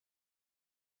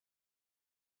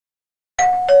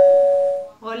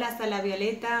Hola Sala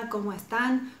Violeta, ¿cómo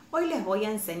están? Hoy les voy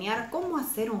a enseñar cómo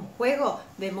hacer un juego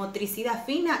de motricidad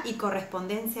fina y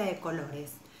correspondencia de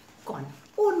colores con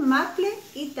un maple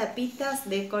y tapitas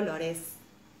de colores.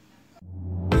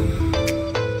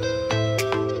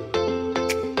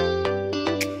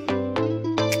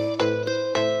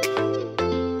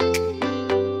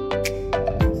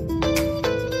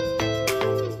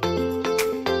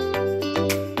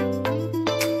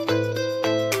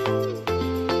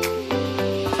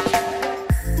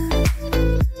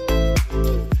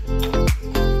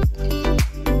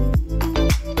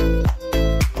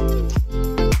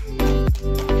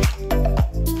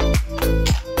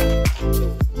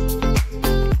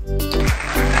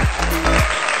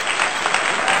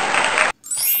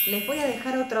 Les voy a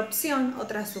dejar otra opción,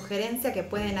 otra sugerencia que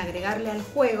pueden agregarle al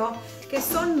juego, que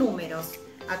son números.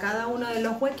 A cada uno de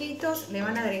los huequitos le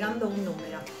van agregando un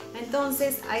número.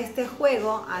 Entonces a este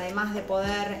juego, además de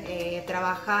poder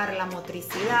trabajar la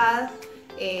motricidad,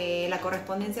 la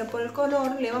correspondencia por el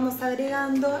color, le vamos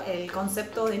agregando el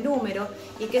concepto de número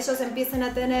y que ellos empiecen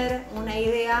a tener una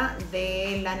idea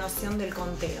de la noción del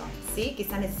conteo, ¿sí?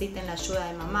 Quizás necesiten la ayuda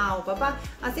de mamá o papá,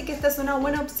 así que esta es una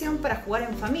buena opción para jugar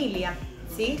en familia,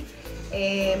 ¿sí?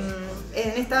 En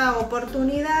esta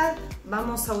oportunidad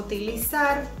vamos a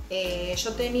utilizar,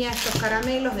 yo tenía estos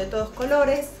caramelos de todos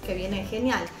colores que vienen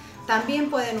genial. También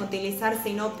pueden utilizar,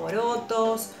 si no,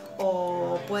 porotos,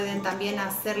 o pueden también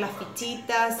hacer las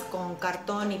fichitas con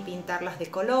cartón y pintarlas de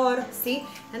color, ¿sí?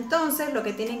 Entonces lo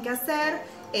que tienen que hacer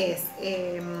es,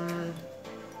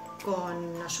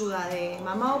 con ayuda de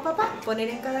mamá o papá, poner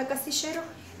en cada casillero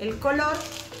el color,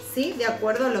 ¿sí? De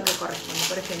acuerdo a lo que corresponde.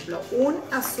 Por ejemplo, un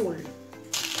azul,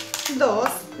 2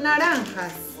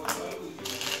 naranjas,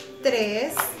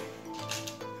 3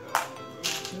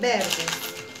 verdes.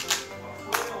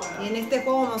 Y en este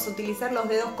juego vamos a utilizar los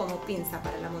dedos como pinza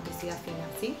para la motricidad fina,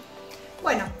 ¿sí?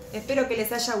 Bueno, espero que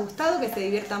les haya gustado, que se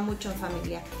diviertan mucho en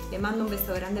familia. Les mando un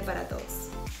beso grande para todos.